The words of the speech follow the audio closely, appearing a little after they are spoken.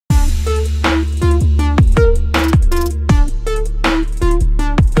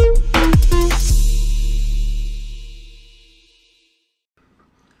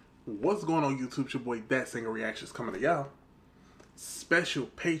going on YouTube? It's your boy ThatSingerReactions coming to y'all. Special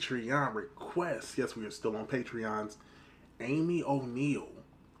Patreon request. Yes, we are still on Patreons. Amy O'Neal.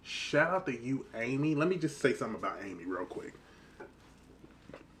 Shout out to you, Amy. Let me just say something about Amy real quick.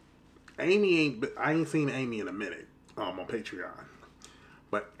 I ain't seen Amy in a minute on Patreon.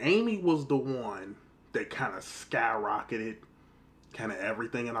 But Amy was the one that kind of skyrocketed kind of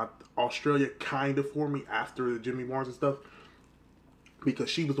everything in Australia kind of for me after the Jimmy Barnes and stuff. Because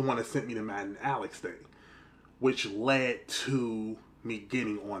she was the one that sent me the Matt and Alex thing, which led to me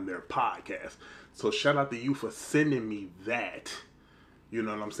getting on their podcast. So shout out to you for sending me that. You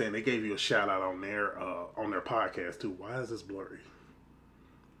know what I'm saying? They gave you a shout out on their podcast too. Why is this blurry?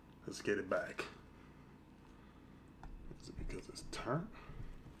 Let's get it back. Is it because it's turned?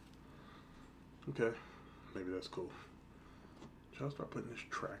 Okay, maybe that's cool. Should I start putting this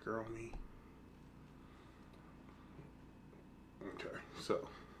tracker on me? Okay, so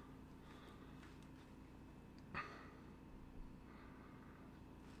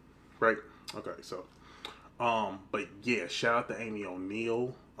right, okay, so but yeah, shout out to Amy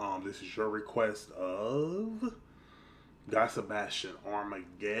O'Neal. This is your request of Sebastian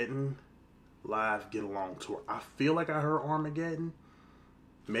Armageddon live get along tour. I feel like I heard Armageddon.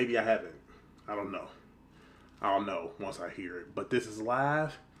 Maybe I haven't. I don't know. I'll know once I hear it. But this is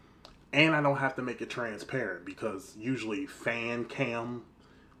live. And I don't have to make it transparent because usually fan cam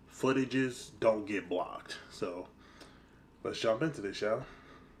footages don't get blocked. So let's jump into this, y'all.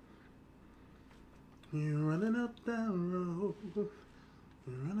 You're running up that road. You're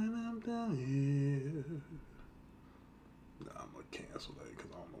running up down here. Nah, I'm going to cancel that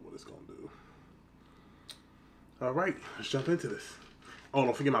because I don't know what it's going to do. All right, let's jump into this. Oh,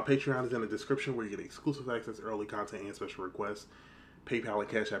 don't forget my Patreon is in the description where you get exclusive access, early content, and special requests. PayPal and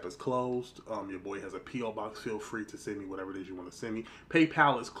CashApp is closed. Your boy has a P.O Box. Feel free to send me whatever it is you want to send me.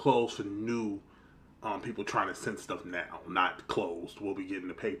 PayPal is closed for new people trying to send stuff now. Not closed. We'll be getting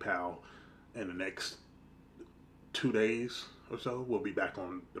the PayPal in the next 2 days or so. We'll be back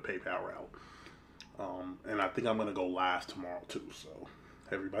on the PayPal route. And I think I'm going to go live tomorrow too. So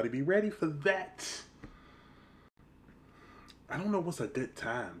everybody be ready for that. I don't know what's a good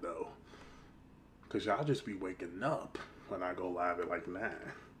time though. Because y'all just be waking up when I go live at like 9.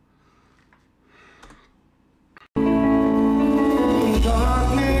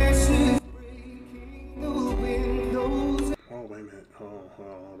 Oh, wait a minute.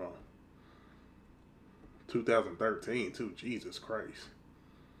 Hold on. 2013 too. Jesus Christ.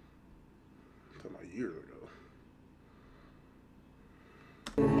 I'm talking about years ago.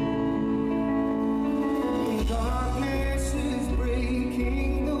 Darkness is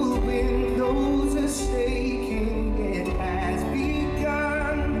breaking, the windows are shaking, it has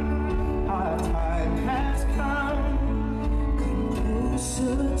begun, our time has come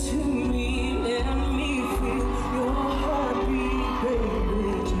closer to me, let me feel your heartbeat,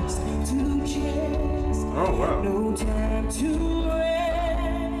 baby, just to chase. Oh, wow. No time to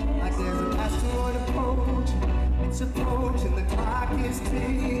rest, like there's an asteroid approaching, it's approaching, the clock is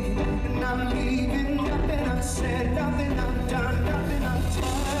ticking, and I'm leaving. Nothing I've said, nothing I've done, nothing I've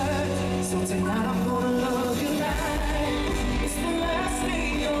touched. So tonight I'm gonna love you like it's the last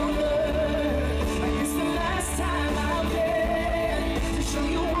day on earth, like it's the last time I'll get to show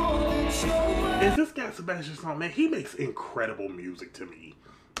you all that you're worth. Is this guy Sebastian song, man? He makes incredible music to me.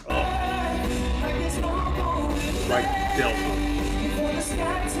 Like Delta. Before the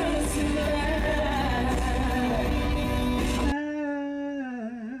sky turns to black.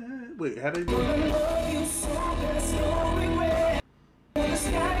 Wait, how did he do it?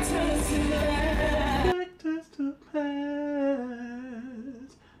 Expect us to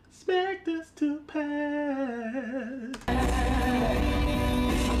pass. Expect us to pass. I'm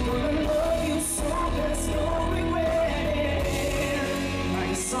gonna love you so there's no regret. Like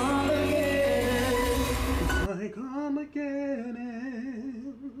it's Armageddon. It's like Armageddon.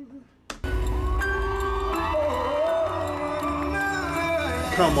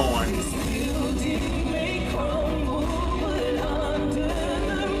 Come on.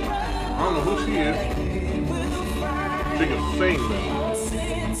 I don't know who she is. She can sing though.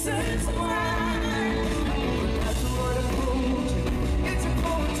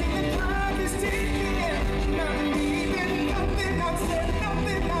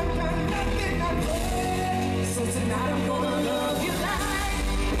 So tonight I'm gonna love you like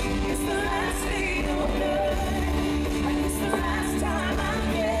it's the last day on earth, like it's the last time I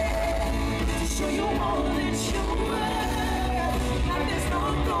get to show you all that you're worth. Now there's no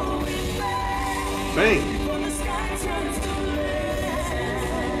going back. Sing. Before the sky turns to red,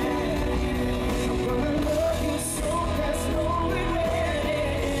 I'm gonna love you so there's no regret.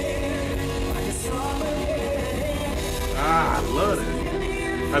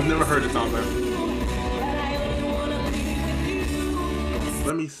 I've never heard this song, man.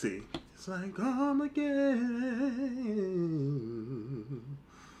 Let me see. It's like Armageddon.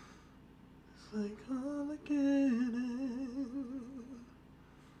 It's like Armageddon.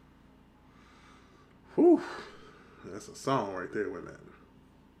 Whew. That's a song right there with that.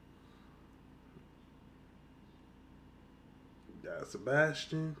 Got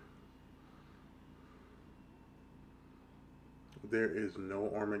Sebastian. There is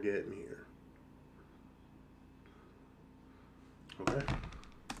no Armageddon here. Okay.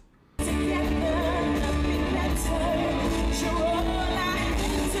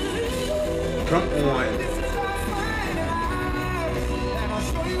 Come on.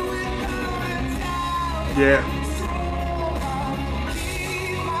 Yeah.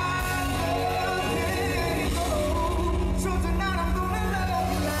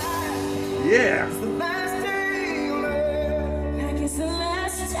 Yeah.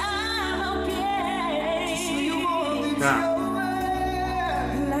 Nah.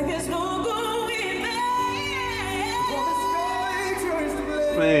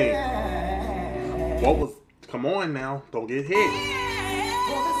 Man. What was? Come on now. Don't get hit.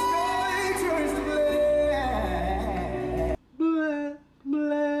 Blah,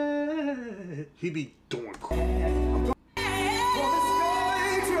 blah. He be doing cool.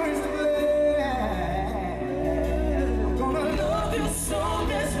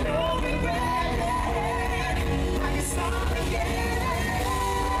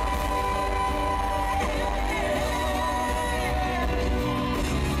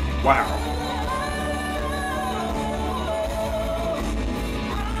 Wow.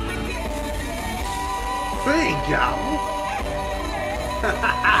 Thank y'all.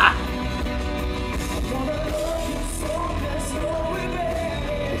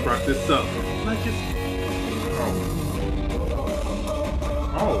 Let's wrap this up. Like it's... Oh.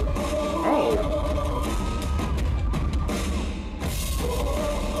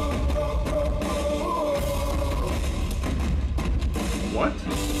 What?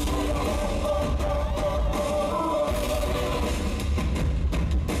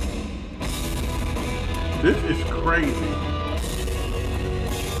 This is crazy.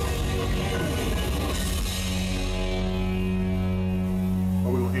 Are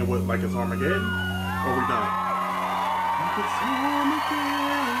we gonna end with like it's Armageddon? Or are we done? Like it's Armageddon.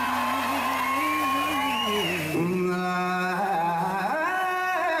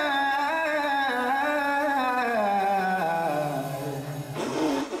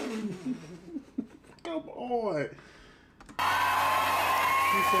 Come on. What?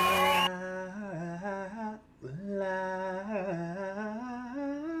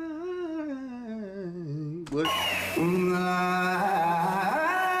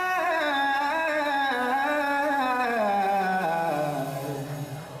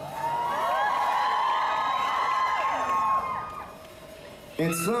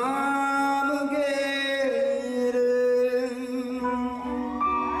 It's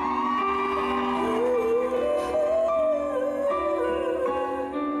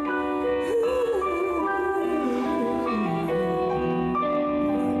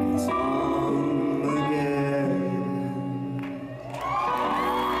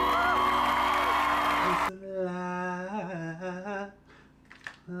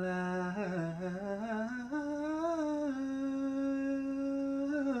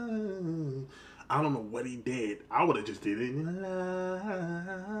I don't know what he did. I would have just did it. I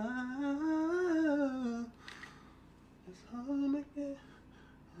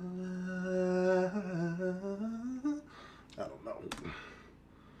don't know.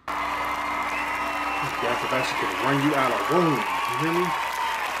 That's if I could run you out of room. You hear me?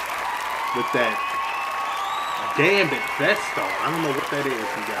 With that gambit vest on. I don't know what that is,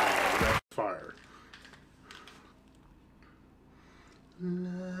 you guys. That's fire.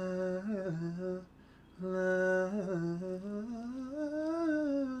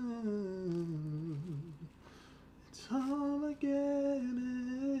 It's Armageddon.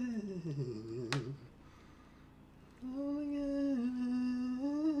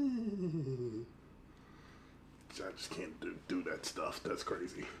 I just can't do that stuff. That's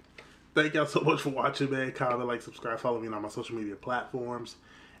crazy. Thank y'all so much for watching, man. Comment, like, subscribe, follow me on all my social media platforms.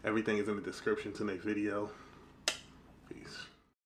 Everything is in the description to next video.